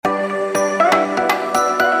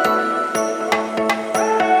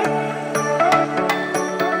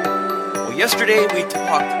Yesterday, we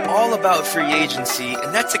talked all about free agency,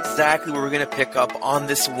 and that's exactly what we're going to pick up on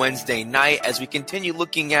this Wednesday night as we continue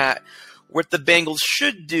looking at what the Bengals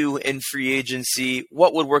should do in free agency,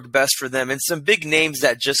 what would work best for them, and some big names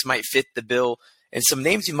that just might fit the bill, and some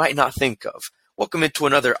names you might not think of. Welcome into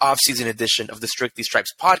another off-season edition of the Strictly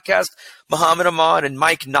Stripes podcast. Muhammad Ahmad and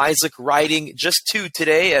Mike Nizick riding just two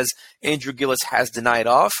today as Andrew Gillis has denied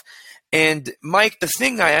off. And Mike, the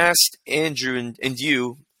thing I asked Andrew and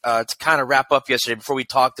you to kind of wrap up yesterday before we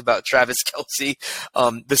talked about Travis Kelce,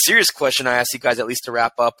 the serious question I asked you guys at least to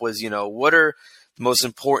wrap up was, what are the most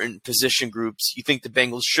important position groups you think the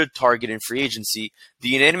Bengals should target in free agency? The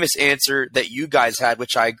unanimous answer that you guys had,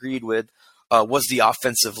 which I agreed with, was the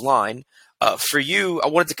offensive line. For you, I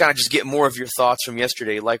wanted to kind of just get more of your thoughts from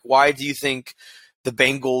yesterday. Like, why do you think the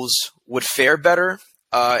Bengals would fare better?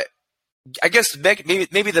 I guess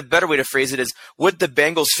maybe the better way to phrase it is, would the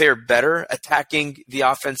Bengals fare better attacking the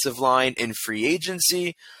offensive line in free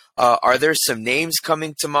agency? Are there some names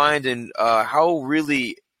coming to mind, and how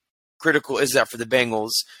really critical is that for the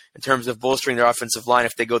Bengals in terms of bolstering their offensive line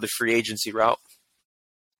if they go the free agency route?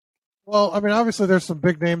 Well, I mean, obviously there's some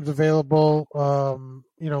big names available,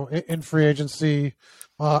 in free agency.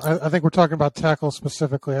 I think we're talking about tackle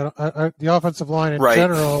specifically. The offensive line in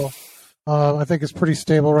general, I think is pretty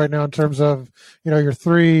stable right now in terms of, your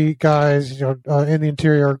three guys, in the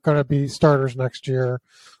interior are going to be starters next year.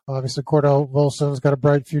 Obviously, Cordell Wilson's got a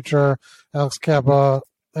bright future, Alex Cappa,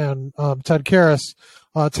 and Ted Karras.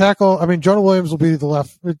 Tackle, I mean, Jonah Williams will be the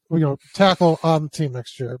left, tackle on the team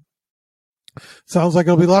next year. Sounds like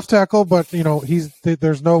it'll be left tackle, but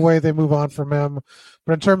there's no way they move on from him.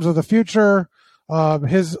 But in terms of the future,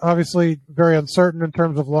 his obviously very uncertain in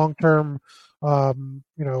terms of long-term,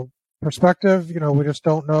 perspective. We just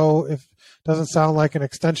don't know. Doesn't sound like an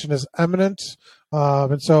extension is imminent,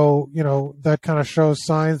 and so that kind of shows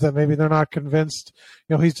signs that maybe they're not convinced.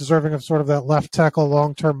 He's deserving of sort of that left tackle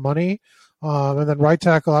long-term money, and then right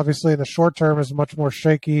tackle obviously in the short term is much more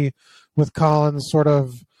shaky with Collins sort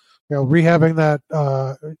of. Rehabbing that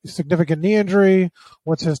significant knee injury,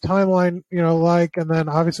 what's his timeline, like? And then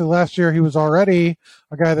obviously last year he was already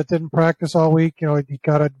a guy that didn't practice all week. He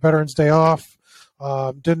got a Veterans Day off,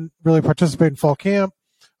 didn't really participate in fall camp.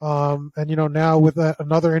 And, now with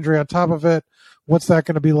another injury on top of it, what's that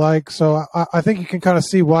going to be like? So I think you can kind of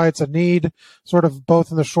see why it's a need sort of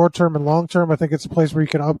both in the short term and long term. I think it's a place where you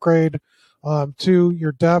can upgrade to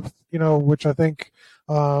your depth, which I think,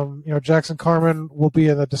 Jackson Carman will be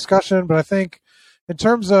in the discussion, but I think in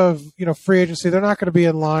terms of, free agency, they're not going to be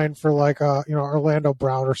in line for like, Orlando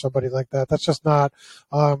Brown or somebody like that. That's just not,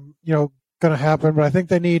 going to happen, but I think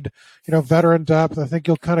they need, veteran depth. I think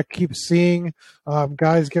you'll kind of keep seeing,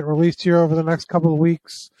 guys get released here over the next couple of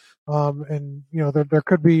weeks. And there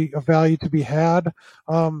could be a value to be had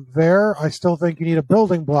there. I still think you need a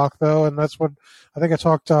building block though, and that's what I think I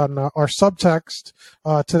talked on our subtext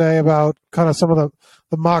today about kind of some of the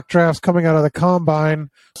mock drafts coming out of the combine.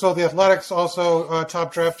 So the Athletics also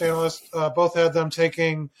top draft analysts both had them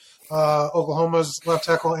taking Oklahoma's left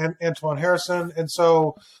tackle Antoine Harrison, and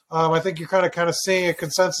so I think you're kind of seeing a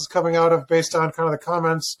consensus coming out of based on kind of the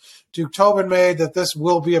comments Duke Tobin made that this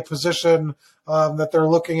will be a position that they're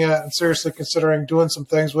looking at and seriously considering doing some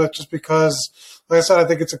things with, just because, like I said, I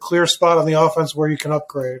think it's a clear spot on the offense where you can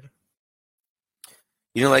upgrade.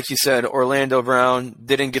 Like you said, Orlando Brown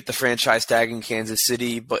didn't get the franchise tag in Kansas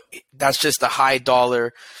City, but that's just a high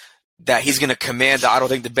dollar that he's going to command that I don't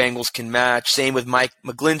think the Bengals can match. Same with Mike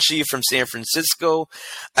McGlinchey from San Francisco.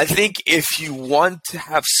 I think if you want to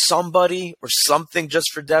have somebody or something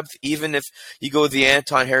just for depth, even if you go the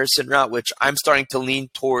Anton Harrison route, which I'm starting to lean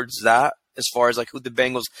towards that as far as like who the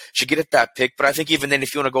Bengals should get at that pick. But I think even then,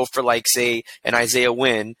 if you want to go for like, say, an Isaiah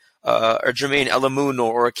Wynn, or Jermaine Elamuno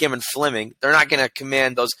or a Cameron Fleming, they're not going to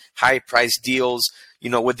command those high-priced deals,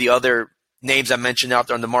 with the other names I mentioned out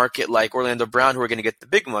there on the market, like Orlando Brown, who are going to get the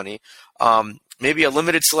big money. Maybe a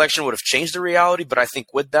limited selection would have changed the reality, but I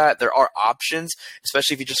think with that, there are options,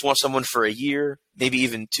 especially if you just want someone for a year, maybe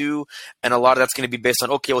even two. And a lot of that's going to be based on,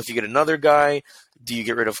 okay, well, if you get another guy, do you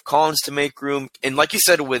get rid of Collins to make room? And like you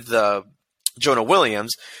said with Jonah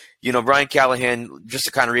Williams, Brian Callahan, just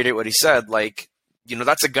to kind of reiterate what he said, like,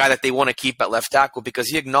 that's a guy that they want to keep at left tackle because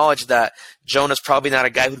he acknowledged that Jonah's probably not a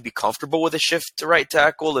guy who'd be comfortable with a shift to right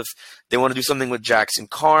tackle if they want to do something with Jackson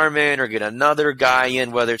Carman or get another guy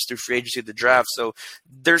in, whether it's through free agency or the draft. So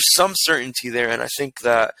there's some certainty there, and I think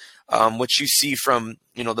that what you see from,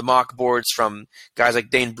 the mock boards from guys like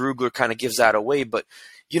Dane Brugler kind of gives that away. But,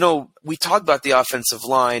 we talked about the offensive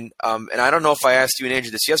line, and I don't know if I asked you and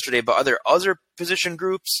Andrew this yesterday, but are there other position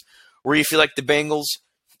groups where you feel like the Bengals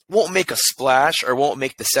won't make a splash or won't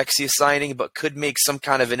make the sexiest signing, but could make some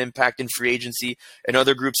kind of an impact in free agency and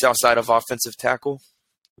other groups outside of offensive tackle?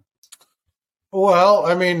 Well,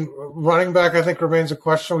 I mean, running back, I think, remains a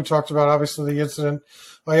question. We talked about, obviously, the incident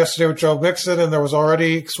yesterday with Joe Mixon, and there was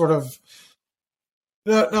already sort of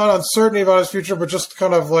not uncertainty about his future, but just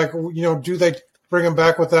kind of like, do they bring him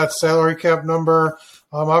back with that salary cap number?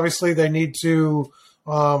 Obviously, they need to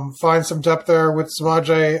find some depth there with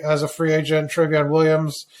Samaje as a free agent, Travion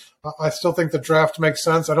Williams. I still think the draft makes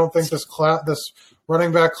sense. I don't think this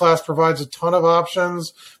running back class provides a ton of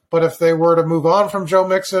options. But if they were to move on from Joe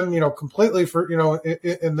Mixon, completely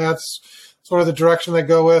and that's sort of the direction they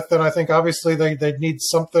go with, then I think obviously they need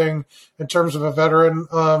something in terms of a veteran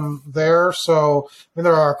there. So, I mean,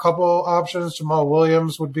 there are a couple options. Jamal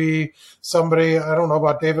Williams would be somebody. I don't know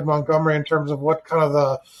about David Montgomery in terms of what kind of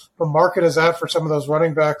the market is at for some of those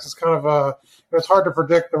running backs. It's kind of it's hard to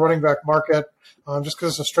predict the running back market just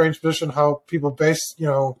because it's a strange position how people base,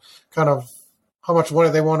 kind of how much money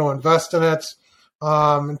they want to invest in it.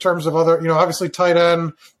 In terms of other, obviously tight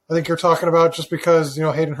end, I think you're talking about just because,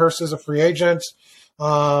 Hayden Hurst is a free agent.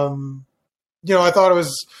 I thought it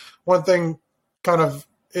was one thing kind of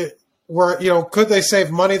where, could they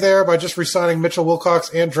save money there by just re-signing Mitchell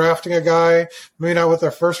Wilcox and drafting a guy, maybe not with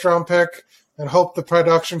their first round pick, and hope the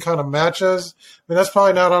production kind of matches? I mean, that's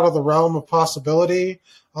probably not out of the realm of possibility.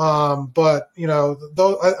 But,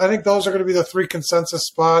 I think those are going to be the three consensus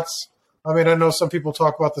spots. I mean, I know some people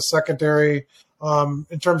talk about the secondary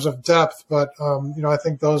in terms of depth, but I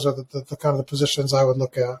think those are the kind of the positions I would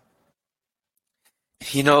look at.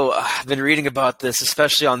 I've been reading about this,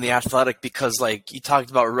 especially on The Athletic, because you talked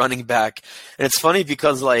about running back, and it's funny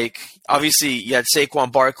because obviously you had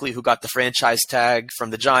Saquon Barkley, who got the franchise tag from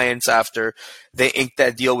the Giants after they inked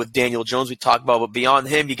that deal with Daniel Jones we talked about, but beyond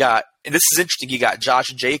him you got, and this is interesting, you got Josh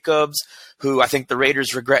Jacobs, who I think the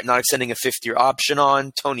Raiders regret not extending a fifth-year option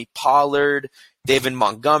on, Tony Pollard, David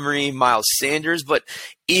Montgomery, Miles Sanders, but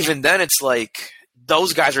even then it's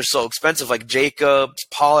those guys are so expensive, like Jacobs,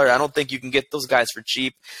 Pollard. I don't think you can get those guys for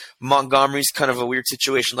cheap. Montgomery's kind of a weird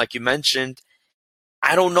situation, like you mentioned.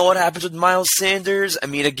 I don't know what happens with Miles Sanders. I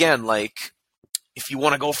mean, again, if you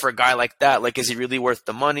want to go for a guy like that, is he really worth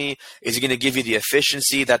the money? Is he going to give you the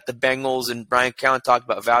efficiency that the Bengals and Brian Cowan talked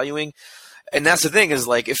about valuing? And that's the thing is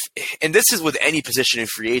and this is with any position in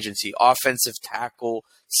free agency, offensive tackle,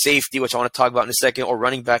 safety, which I want to talk about in a second, or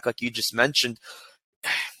running back, like you just mentioned.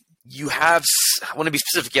 You have, I want to be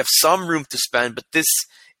specific, you have some room to spend, but this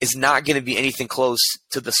is not going to be anything close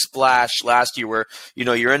to the splash last year where,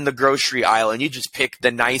 you're in the grocery aisle and you just pick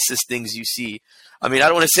the nicest things you see. I mean, I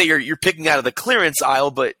don't want to say you're picking out of the clearance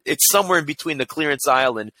aisle, but it's somewhere in between the clearance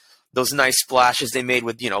aisle and those nice splashes they made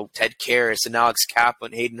with, Ted Karras and Alex Kappa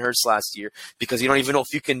and Hayden Hurst last year, because you don't even know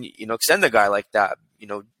if you can, extend a guy like that,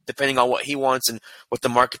 depending on what he wants and what the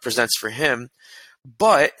market presents for him.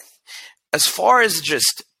 But as far as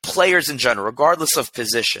just players in general, regardless of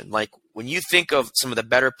position, when you think of some of the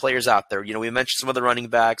better players out there, we mentioned some of the running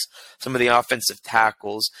backs, some of the offensive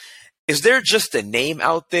tackles, is there just a name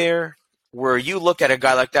out there where you look at a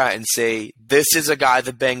guy like that and say, this is a guy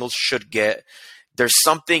the Bengals should get? There's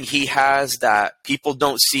something he has that people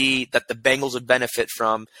don't see that the Bengals would benefit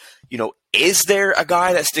from. Is there a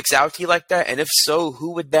guy that sticks out to you like that? And if so,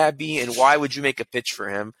 who would that be? And why would you make a pitch for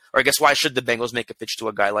him? Or I guess why should the Bengals make a pitch to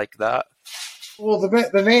a guy like that? Well,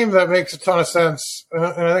 the name that makes a ton of sense, and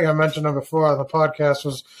I think I mentioned him before on the podcast,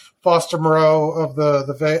 was Foster Moreau of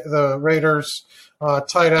the Raiders,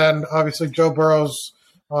 tight end. Obviously, Joe Burrow's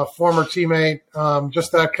former teammate.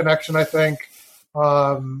 Just that connection, I think.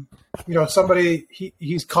 Somebody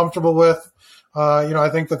he's comfortable with. I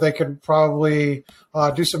think that they could probably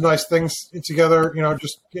do some nice things together.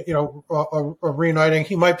 A reuniting.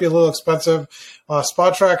 He might be a little expensive.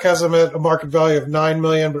 Spot Track has him at a market value of $9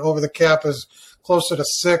 million, but over the cap is closer to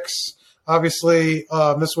 $6 million. Obviously,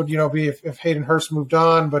 this would be if Hayden Hurst moved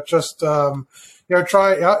on, but just try.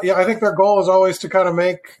 I think their goal is always to kind of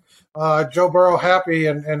make Joe Burrow happy,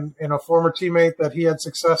 and a former teammate that he had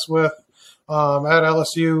success with at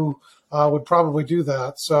LSU. Would probably do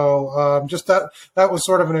that. So just that was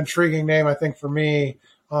sort of an intriguing name, I think, for me.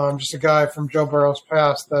 Just a guy from Joe Burrow's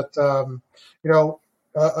past that,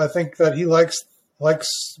 I think that he likes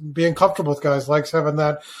being comfortable with guys, likes having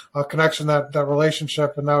that connection, that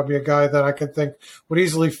relationship, and that would be a guy that I could think would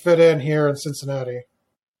easily fit in here in Cincinnati.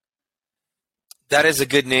 That is a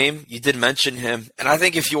good name. You did mention him. And I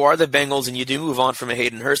think if you are the Bengals and you do move on from a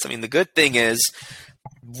Hayden Hurst, I mean, the good thing is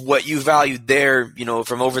what you valued there,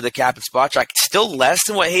 from over the cap and Spot Track, still less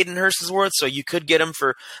than what Hayden Hurst is worth. So you could get him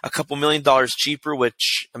for a couple $1 million cheaper,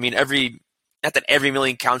 which, I mean, every Not that every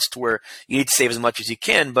million counts to where you need to save as much as you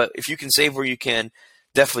can, but if you can save where you can,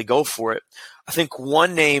 definitely go for it. I think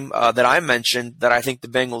one name that I mentioned that I think the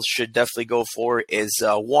Bengals should definitely go for is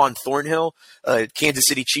Juan Thornhill, Kansas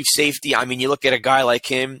City Chiefs safety. I mean, you look at a guy like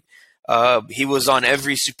him. He was on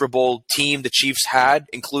every Super Bowl team the Chiefs had,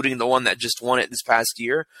 including the one that just won it this past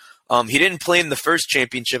year. He didn't play in the first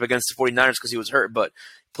championship against the 49ers because he was hurt, but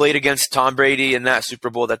played against Tom Brady in that Super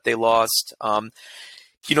Bowl that they lost.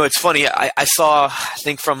 It's funny. I saw, I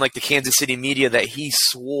think from like the Kansas City media, that he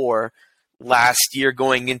swore last year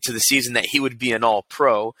going into the season that he would be an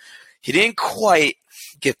all-pro. He didn't quite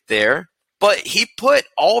get there, but he put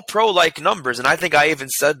all-pro-like numbers, and I think I even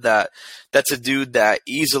said that that's a dude that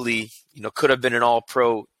easily, could have been an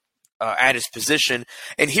all-pro at his position.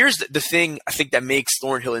 And here's the thing I think that makes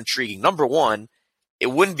Thornhill intriguing. Number one, it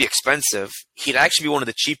wouldn't be expensive. He'd actually be one of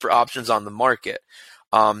the cheaper options on the market.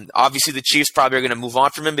 Obviously, the Chiefs probably are going to move on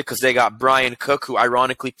from him because they got Brian Cook, who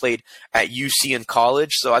ironically played at UC in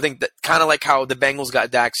college. So I think that kind of like how the Bengals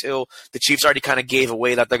got Dax Hill, the Chiefs already kind of gave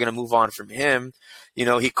away that they're going to move on from him.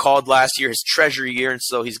 He called last year his treasure year, and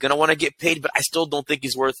so he's going to want to get paid, but I still don't think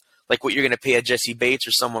he's worth like what you're going to pay a Jesse Bates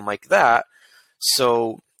or someone like that.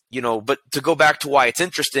 So, but to go back to why it's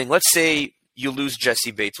interesting, let's say you lose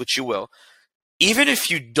Jesse Bates, which you will. Even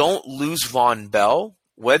if you don't lose Von Bell,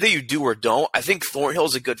 whether you do or don't, I think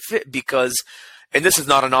Thornhill's a good fit because, and this is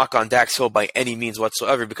not a knock on Dax Hill by any means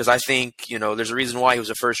whatsoever, because I think, there's a reason why he was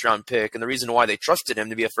a first-round pick and the reason why they trusted him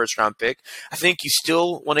to be a first-round pick. I think you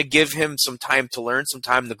still want to give him some time to learn, some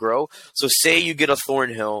time to grow. So say you get a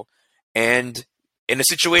Thornhill, and in a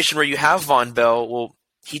situation where you have Von Bell, well,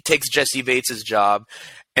 he takes Jesse Bates' job,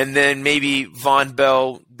 and then maybe Von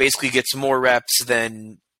Bell basically gets more reps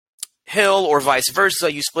than Hill or vice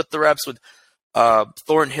versa. You split the reps with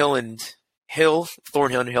Thornhill and Hill.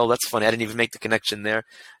 That's funny. I didn't even make the connection there.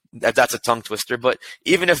 That's a tongue twister. But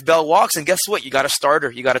even if Bell walks, and guess what? You got a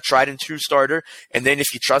starter. You got a tried and true starter. And then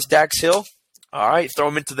if you trust Dax Hill, all right, throw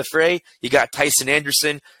him into the fray. You got Tyson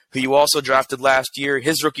Anderson, who you also drafted last year.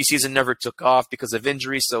 His rookie season never took off because of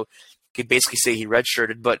injury, so you could basically say he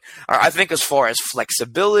redshirted. But I think as far as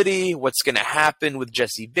flexibility, what's going to happen with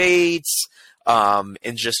Jesse Bates, and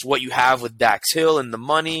just what you have with Dax Hill and the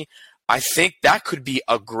money, I think that could be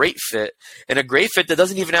a great fit, and a great fit that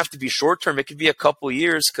doesn't even have to be short-term. It could be a couple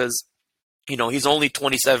years because, he's only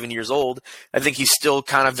 27 years old. I think he's still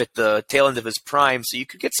kind of at the tail end of his prime, so you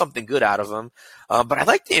could get something good out of him. But I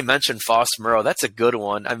like that you mentioned Foster Moreau. That's a good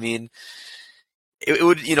one. I mean, it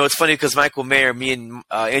would, it's funny because Michael Mayer, me and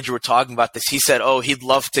Andrew were talking about this. He said, he'd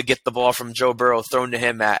love to get the ball from Joe Burrow thrown to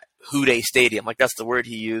him at Houday Stadium. Like, that's the word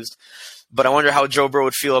he used. But I wonder how Joe Burrow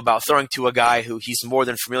would feel about throwing to a guy who he's more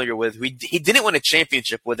than familiar with. He didn't win a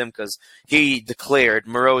championship with him because he declared,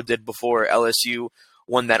 Moreau did before LSU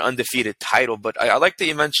won that undefeated title. But I like that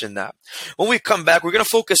you mentioned that. When we come back, we're going to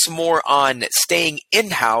focus more on staying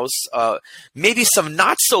in-house, maybe some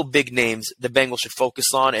not-so-big names the Bengals should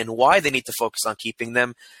focus on and why they need to focus on keeping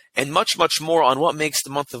them, and much, much more on what makes the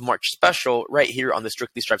month of March special right here on the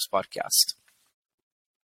Strictly Stripes podcast.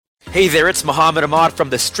 Hey there, it's Muhammad Ahmad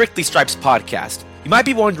from the Strictly Stripes podcast. You might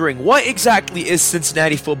be wondering, what exactly is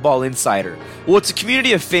Cincinnati Football Insider? Well, it's a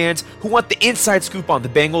community of fans who want the inside scoop on the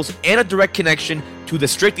Bengals and a direct connection to the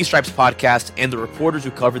Strictly Stripes podcast and the reporters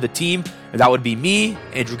who cover the team, and that would be me,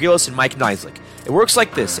 Andrew Gillis, and Mike Neislick. It works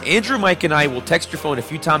like this. Andrew, Mike, and I will text your phone a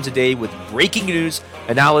few times a day with breaking news,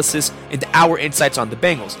 analysis, and our insights on the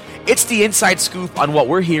Bengals. It's the inside scoop on what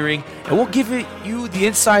we're hearing, and we'll give you the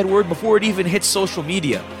inside word before it even hits social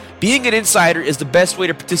media. Being an insider is the best way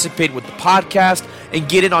to participate with the podcast and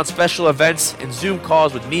get in on special events and Zoom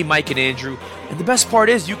calls with me, Mike, and Andrew. And the best part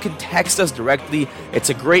is you can text us directly.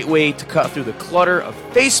 It's a great way to cut through the clutter of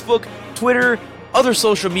Facebook, Twitter, other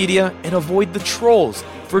social media, and avoid the trolls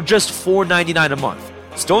for just $4.99 a month.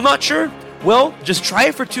 Still not sure? Well, just try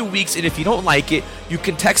it for 2 weeks, and if you don't like it, you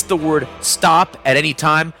can text the word STOP at any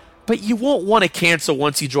time, but you won't want to cancel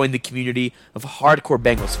once you join the community of hardcore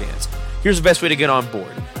Bengals fans. Here's the best way to get on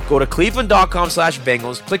board. Go to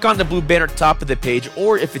cleveland.com/Bengals, click on the blue banner at the top of the page,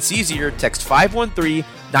 or if it's easier, text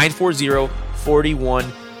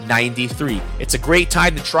 513-940-4193. It's a great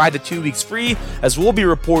time to try the 2 weeks free, as we'll be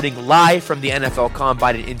reporting live from the NFL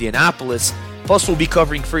Combine in Indianapolis. Plus, we'll be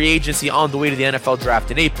covering free agency on the way to the NFL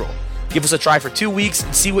Draft in April. Give us a try for 2 weeks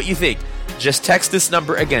and see what you think. Just text this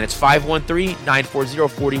number again. It's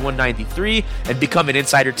 513-940-4193 and become an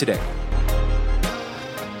insider today.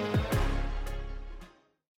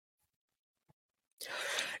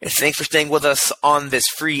 And thanks for staying with us on this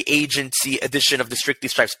free agency edition of the Strictly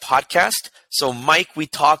Stripes podcast. So, Mike, we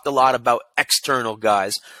talked a lot about external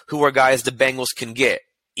guys, who are guys the Bengals can get.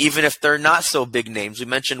 even if they're not so big names. We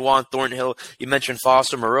mentioned Juan Thornhill, you mentioned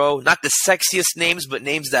Foster Moreau, not the sexiest names, but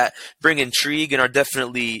names that bring intrigue and are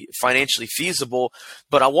definitely financially feasible.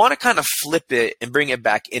 But I want to kind of flip it and bring it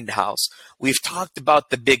back in-house. We've talked about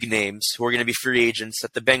the big names who are going to be free agents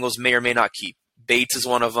that the Bengals may or may not keep. Bates is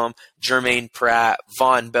one of them, Jermaine Pratt,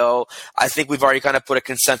 Von Bell. I think we've already kind of put a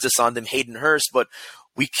consensus on them, Hayden Hurst, but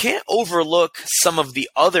we can't overlook some of the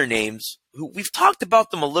other names who we've talked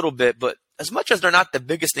about them a little bit, but as much as they're not the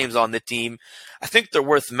biggest names on the team, I think they're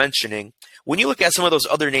worth mentioning. When you look at some of those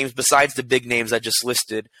other names besides the big names I just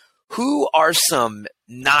listed, who are some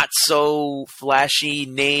not so flashy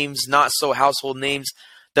names, not so household names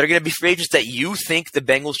that are going to be free agents that you think the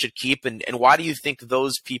Bengals should keep, and why do you think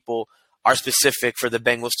those people are specific for the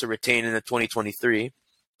Bengals to retain in the 2023?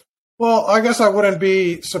 Well, I guess I wouldn't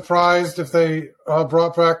be surprised if they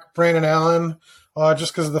brought back Brandon Allen,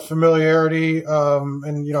 just because of the familiarity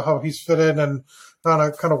and how he's fit in and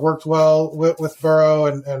kind of worked well with Burrow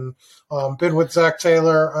and been with Zach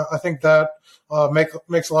Taylor. I think that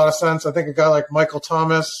makes a lot of sense. I think a guy like Michael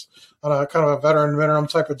Thomas on a kind of a veteran minimum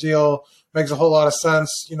type of deal makes a whole lot of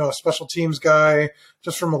sense. A special teams guy,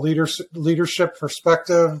 just from a leadership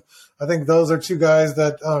perspective. I think those are two guys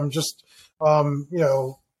that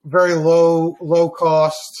very low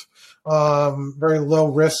cost, very low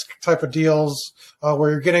risk type of deals where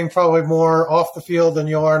you're getting probably more off the field than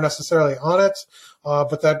you are necessarily on it.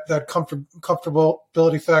 But that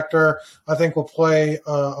comfortability factor, I think, will play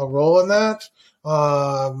a role in that.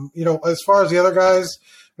 As far as the other guys,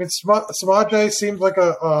 I mean, Samaje seemed like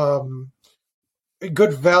a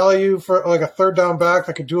good value for like a third down back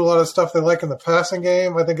that could do a lot of stuff they like in the passing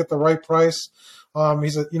game. I think at the right price.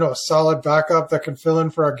 He's a solid backup that can fill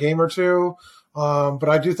in for a game or two. But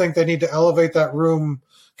I do think they need to elevate that room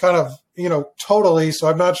kind of, totally. So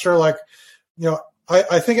I'm not sure,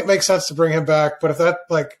 I think it makes sense to bring him back, but I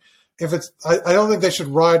don't think they should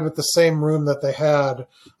ride with the same room that they had.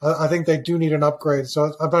 I think they do need an upgrade.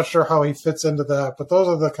 So I'm not sure how he fits into that, but those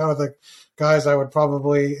are the kind of the guys I would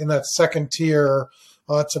probably in that second tier,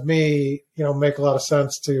 to me, make a lot of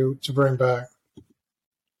sense to bring back.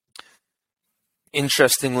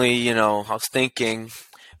 Interestingly, I was thinking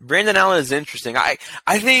Brandon Allen is interesting. I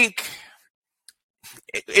think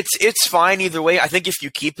it's fine either way. I think if you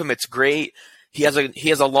keep him, it's great. He has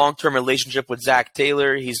a long-term relationship with Zach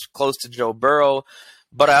Taylor. He's close to Joe Burrow.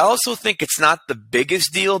 But I also think it's not the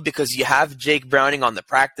biggest deal because you have Jake Browning on the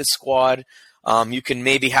practice squad. You can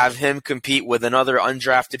maybe have him compete with another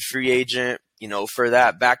undrafted free agent, for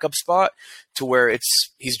that backup spot to where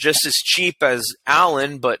he's just as cheap as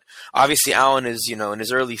Allen, but obviously Allen is, in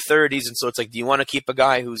his early 30s. And so it's like, do you want to keep a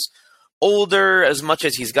guy who's older as much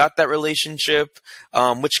as he's got that relationship?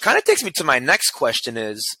 Which kind of takes me to my next question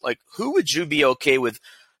is, who would you be okay with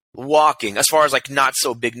walking as far as not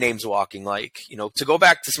so big names walking? To go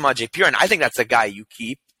back to Samaje Perine, I think that's a guy you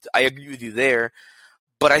keep. I agree with you there.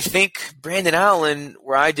 But I think Brandon Allen,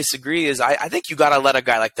 where I disagree, is I think you got to let a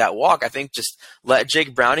guy like that walk. I think just let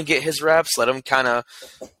Jake Browning get his reps, let him kind of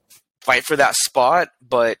fight for that spot.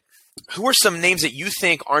 But who are some names that you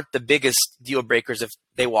think aren't the biggest deal breakers if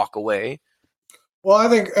they walk away? Well, I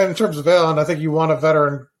think in terms of Allen, I think you want a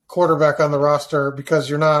veteran quarterback on the roster because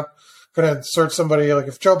you're not going to insert somebody like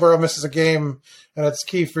if Joe Burrow misses a game and it's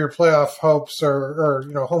key for your playoff hopes or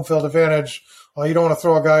home field advantage. You don't want to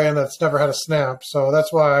throw a guy in that's never had a snap. So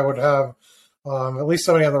that's why I would have at least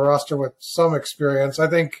somebody on the roster with some experience. I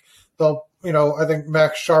think I think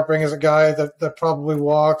Max Sharping is a guy that probably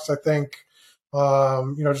walks. I think,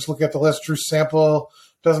 just looking at the list, Drew Sample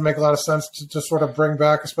doesn't make a lot of sense to sort of bring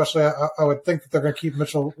back, especially I would think that they're going to keep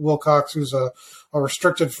Mitchell Wilcox, who's a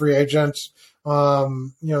restricted free agent.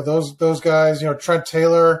 Those guys, Trent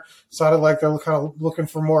Taylor sounded like they're kind of looking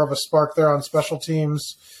for more of a spark there on special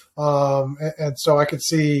teams. And so I could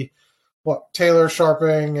see Taylor,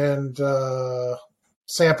 Sharping, and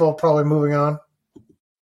Sample probably moving on.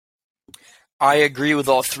 I agree with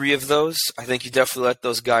all three of those. I think you definitely let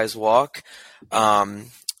those guys walk. I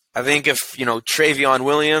think if, Travion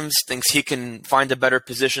Williams thinks he can find a better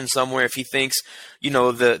position somewhere, if he thinks,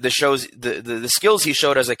 the skills he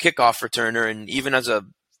showed as a kickoff returner and even as a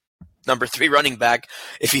number 3 running back,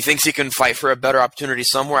 if he thinks he can fight for a better opportunity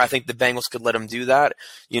somewhere, I think the Bengals could let him do that.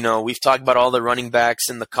 We've talked about all the running backs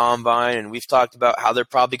in the combine, and we've talked about how they're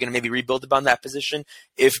probably going to maybe rebuild upon that position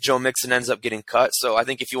if Joe Mixon ends up getting cut. So I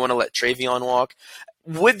think if you want to let Travion walk,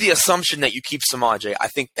 with the assumption that you keep Samaje, I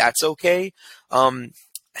think that's okay.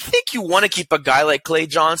 I think you want to keep a guy like Clay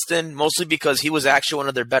Johnston, mostly because he was actually one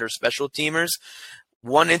of their better special teamers.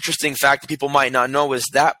 One interesting fact that people might not know is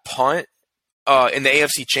that punt in the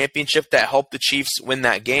AFC Championship that helped the Chiefs win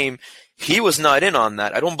that game, He was not in on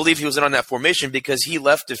that. I don't believe he was in on that formation because he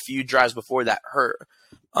left a few drives before that hurt.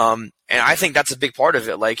 And I think that's a big part of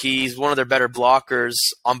it. Like, he's one of their better blockers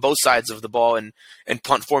on both sides of the ball and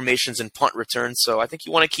punt formations and punt returns. So I think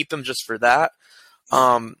you want to keep him just for that.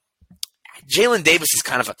 Jalen Davis is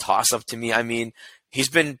kind of a toss-up to me. I mean, he's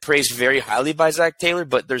been praised very highly by Zach Taylor,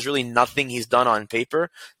 but there's really nothing he's done on paper.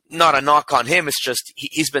 Not a knock on him. It's just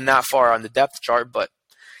he's been that far on the depth chart. But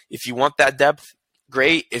if you want that depth,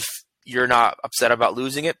 great. If you're not upset about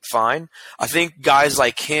losing it, fine. I think guys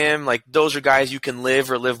like him, like those are guys you can live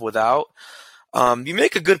or live without. You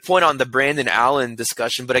make a good point on the Brandon Allen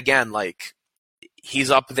discussion, but again, like, he's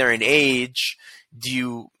up there in age.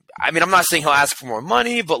 I'm not saying he'll ask for more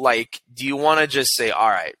money, but like, do you want to just say, all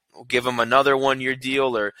right, we'll give him another 1-year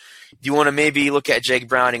deal? Or do you want to maybe look at Jake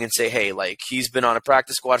Browning and say, hey, like, he's been on a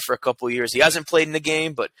practice squad for a couple of years. He hasn't played in the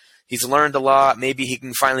game, but he's learned a lot. Maybe he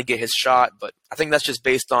can finally get his shot. But I think that's just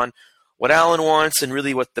based on what Allen wants and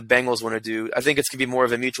really what the Bengals want to do. I think it's going to be more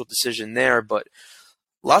of a mutual decision there, but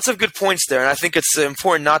lots of good points there. And I think it's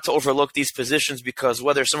important not to overlook these positions because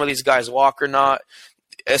whether some of these guys walk or not,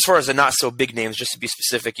 as far as the not so big names, just to be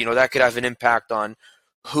specific, that could have an impact on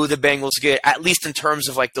who the Bengals get, at least in terms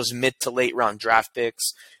of like those mid to late round draft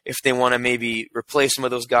picks. If they want to maybe replace some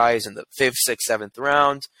of those guys in the 5th, 6th, 7th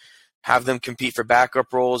round, have them compete for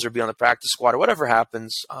backup roles or be on the practice squad or whatever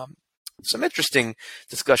happens. Some interesting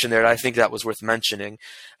discussion there. I think that was worth mentioning.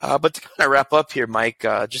 But to kind of wrap up here, Mike,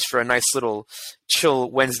 just for a nice little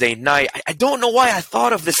chill Wednesday night, I don't know why I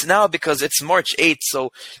thought of this now because it's March 8th.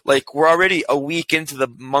 So, like, we're already a week into the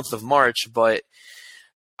month of March, but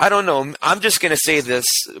I don't know. I'm just going to say this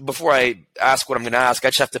before I ask what I'm going to ask. I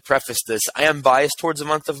just have to preface this. I am biased towards the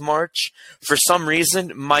month of March. For some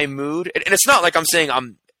reason, my mood, and it's not like I'm saying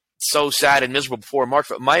I'm so sad and miserable before March,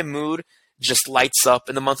 but my mood just lights up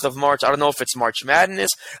in the month of March. I don't know if it's March Madness.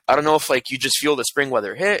 I don't know if like you just feel the spring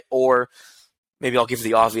weather hit, or maybe I'll give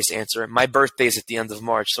the obvious answer. My birthday's at the end of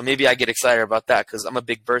March, so maybe I get excited about that because I'm a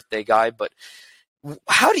big birthday guy. But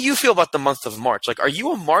how do you feel about the month of March? Like, are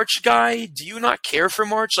you a March guy? Do you not care for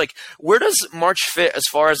March? Like, where does March fit as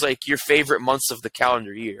far as like your favorite months of the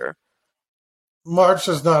calendar year? March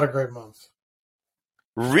is not a great month.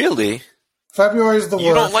 Really? February is the worst.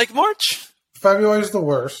 You don't like March? February is the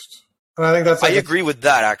worst. And I think that's. Like I agree with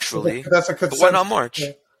that, actually. That's a but why not March?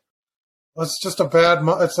 It's just a bad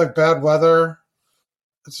month. It's like bad weather.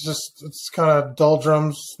 It's kind of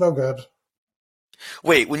doldrums. No good.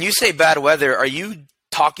 Wait, when you say bad weather, are you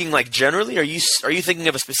talking like generally? Are you thinking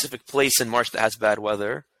of a specific place in March that has bad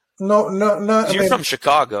weather? No. You're from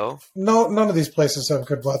Chicago. No, none of these places have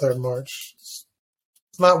good weather in March.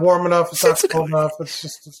 It's not warm enough. It's not cold enough.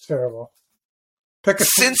 It's terrible.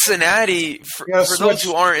 Cincinnati, for those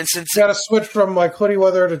who aren't in Cincinnati. You got to switch from like hoodie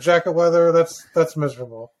weather to jacket weather. That's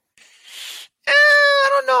miserable. I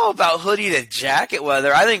don't know about hoodie to jacket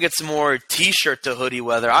weather. I think it's more T-shirt to hoodie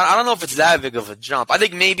weather. I don't know if it's that big of a jump. I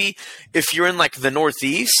think maybe if you're in like the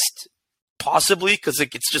Northeast, possibly because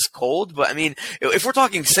it's just cold. But I mean, if we're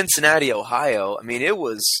talking Cincinnati, Ohio, it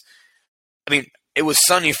was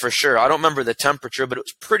sunny for sure. I don't remember the temperature, but it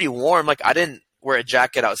was pretty warm. Like, I didn't wear a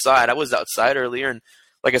jacket outside. I was outside earlier, and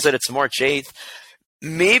like I said, it's March 8th.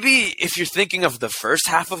 Maybe if you're thinking of the first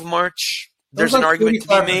half of March, there's an argument to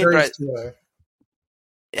be made. Right?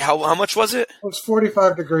 How much was it? It was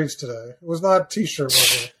 45 degrees today. It was not T-shirt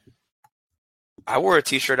weather. I wore a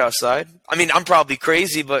T-shirt outside. I'm probably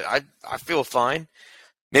crazy, but I feel fine.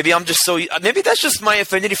 Maybe maybe that's just my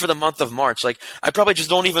affinity for the month of March. Like, I probably just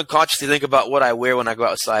don't even consciously think about what I wear when I go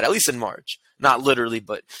outside, at least in March. Not literally,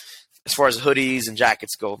 but as far as hoodies and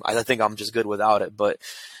jackets go, I think I'm just good without it. But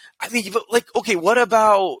okay, what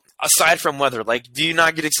about aside from weather? Like, do you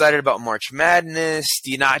not get excited about March Madness?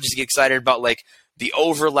 Do you not just get excited about like the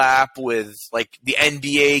overlap with like the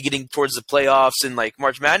NBA getting towards the playoffs and like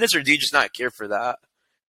March Madness, or do you just not care for that?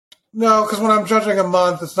 No, because when I'm judging a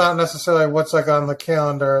month, it's not necessarily what's like on the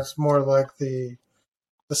calendar. It's more like the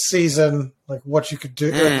season, like what you could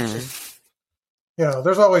do. There's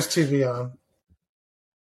always TV on.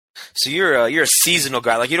 So you're a seasonal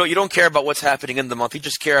guy. Like, you don't care about what's happening in the month. You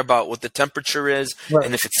just care about what the temperature is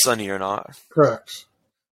and if it's sunny or not. Correct.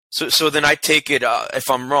 So then I take it. If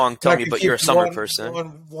I'm wrong, tell me. But you're a summer person.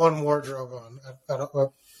 One wardrobe on. I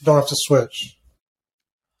don't have to switch.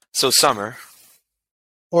 So summer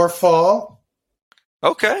or fall.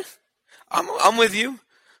 Okay, I'm with you.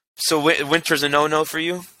 So winter's a no for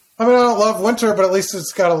you. I don't love winter, but at least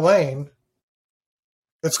it's got a lane.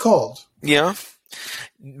 It's cold. Yeah.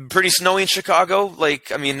 Pretty snowy in Chicago?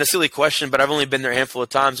 Like, a silly question, but I've only been there a handful of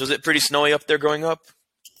times. Was it pretty snowy up there growing up?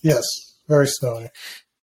 Yes, very snowy.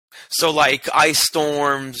 So like ice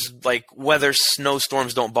storms, like weather,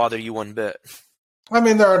 snowstorms don't bother you one bit. I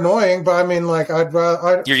mean, they're annoying, but I mean, like, I'd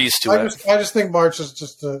rather. You're used to it. I just think March is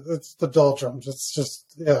just it's the doldrums. It's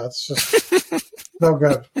just no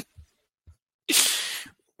good.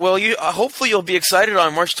 Well, hopefully you'll be excited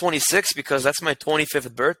on March 26th because that's my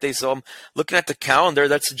 25th birthday. So I'm looking at the calendar.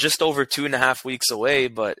 That's just over 2.5 weeks away,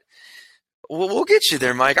 but we'll get you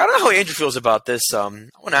there, Mike. I don't know how Andrew feels about this. I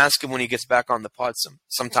want to ask him when he gets back on the pod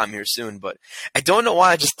sometime here soon, but I don't know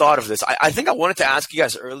why I just thought of this. I think I wanted to ask you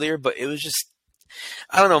guys earlier, but it was just,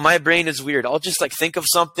 I don't know. My brain is weird. I'll just like think of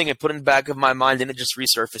something and put it in the back of my mind and it just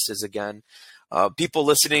resurfaces again. People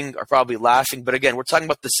listening are probably laughing, but again, we're talking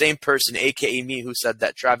about the same person, aka me, who said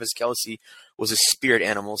that Travis Kelce was a spirit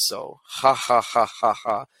animal. So, ha ha ha ha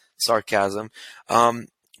ha, sarcasm.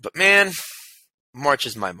 But man, March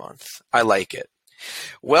is my month. I like it.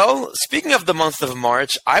 Well, speaking of the month of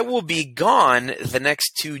March, I will be gone the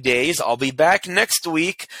next 2 days. I'll be back next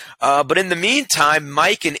week. But in the meantime,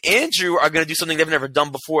 Mike and Andrew are going to do something they've never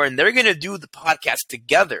done before, and they're going to do the podcast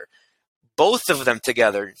together. Both of them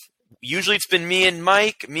together. Usually it's been me and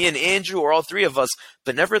Mike, me and Andrew, or all three of us,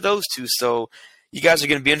 but never those two. So you guys are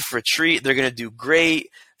going to be in for a treat. They're going to do great.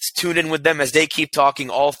 Tune in with them as they keep talking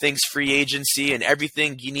all things free agency and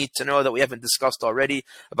everything you need to know that we haven't discussed already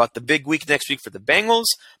about the big week next week for the Bengals.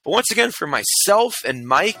 But once again, for myself and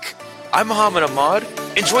Mike, I'm Muhammad Ahmad.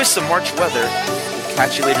 Enjoy some March weather. We'll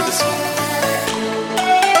catch you later this week.